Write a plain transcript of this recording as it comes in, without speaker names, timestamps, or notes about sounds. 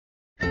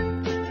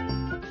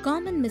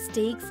Common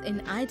mistakes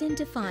in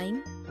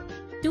identifying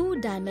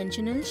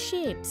two-dimensional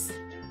shapes.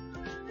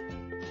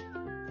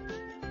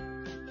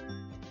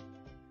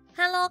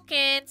 Hello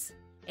kids!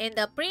 In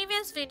the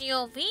previous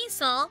video, we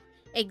saw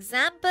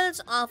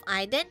examples of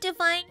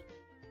identifying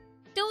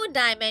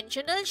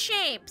two-dimensional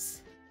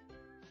shapes.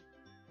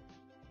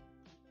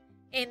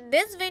 In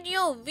this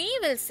video, we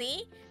will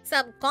see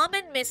some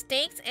common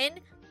mistakes in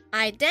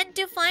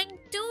identifying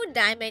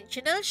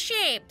two-dimensional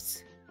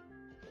shapes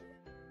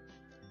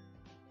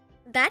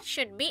that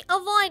should be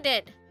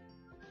avoided.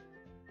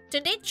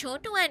 Today,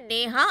 Chotu and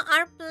Neha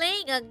are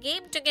playing a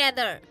game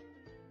together.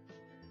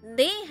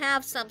 They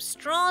have some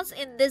straws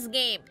in this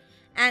game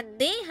and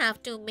they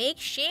have to make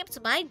shapes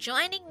by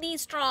joining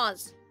these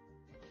straws.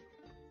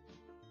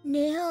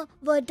 Neha,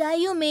 what are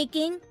you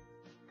making?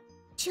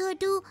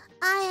 Chotu,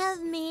 I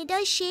have made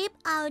a shape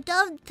out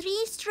of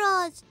 3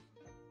 straws.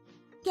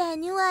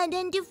 Can you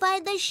identify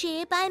the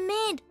shape I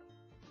made?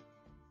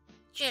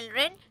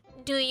 Children,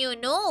 do you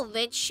know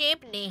which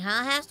shape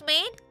Neha has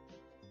made?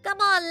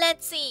 Come on,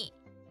 let's see.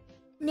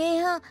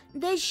 Neha,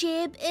 the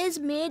shape is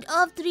made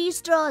of 3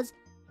 straws.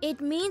 It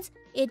means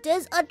it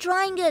is a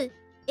triangle.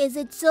 Is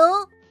it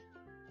so?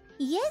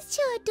 Yes,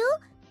 Chotu,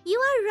 you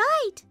are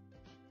right.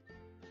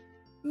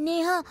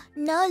 Neha,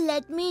 now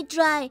let me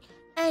try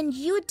and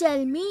you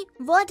tell me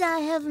what I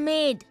have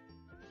made.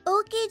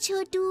 Okay,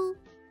 Chotu.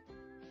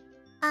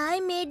 I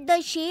made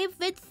the shape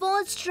with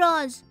 4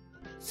 straws.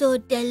 So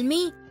tell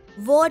me,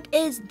 what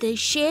is this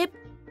shape?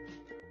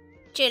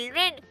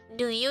 Children,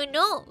 do you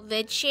know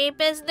which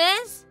shape is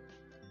this?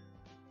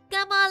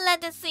 Come on,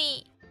 let us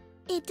see.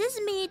 It is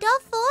made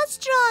of 4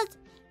 straws.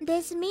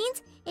 This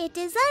means it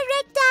is a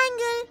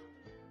rectangle.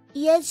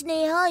 Yes,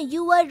 Neha,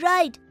 you are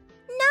right.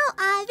 Now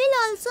I will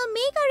also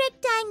make a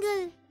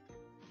rectangle.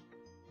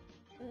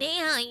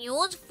 Neha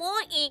used 4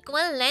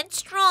 equal length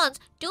straws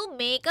to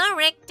make a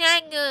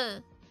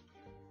rectangle.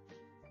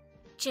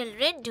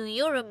 Children, do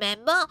you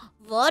remember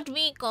what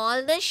we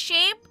call this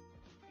shape?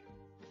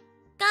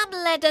 Come,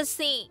 let us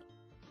see.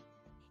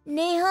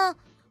 Neha,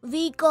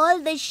 we call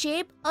this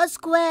shape a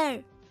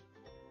square.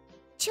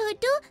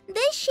 Chotu,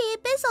 this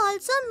shape is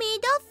also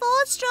made of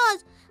 4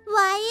 straws.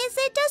 Why is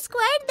it a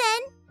square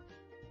then?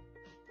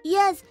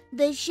 Yes,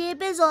 the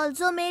shape is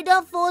also made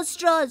of 4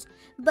 straws,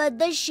 but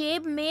the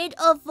shape made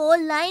of 4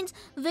 lines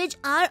which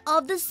are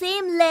of the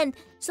same length,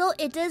 so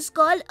it is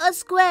called a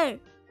square.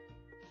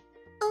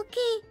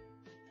 Okay.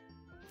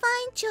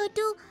 Fine,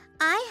 Chotu,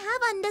 I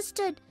have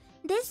understood.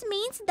 This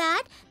means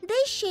that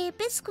this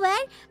shape is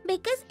square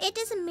because it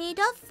is made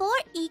of 4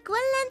 equal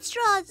length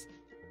straws.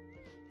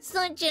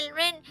 So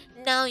children,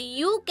 now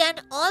you can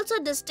also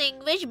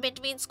distinguish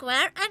between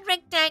square and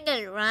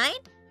rectangle, right?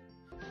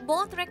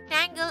 Both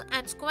rectangle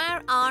and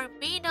square are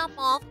made up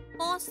of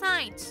 4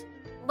 sides.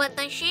 But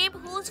the shape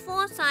whose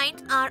 4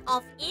 sides are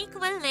of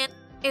equal length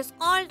is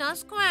called a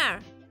square.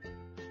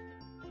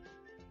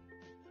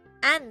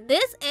 And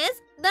this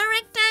is the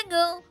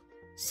rectangle.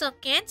 So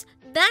kids,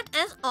 that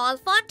is all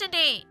for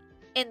today.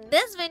 In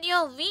this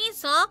video, we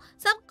saw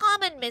some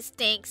common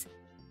mistakes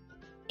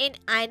in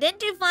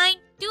identifying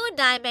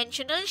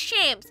two-dimensional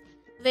shapes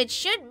which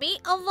should be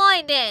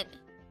avoided.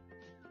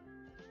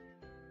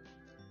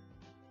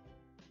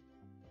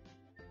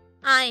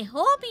 I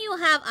hope you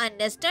have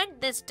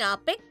understood this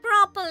topic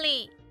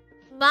properly.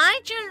 Bye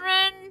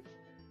children.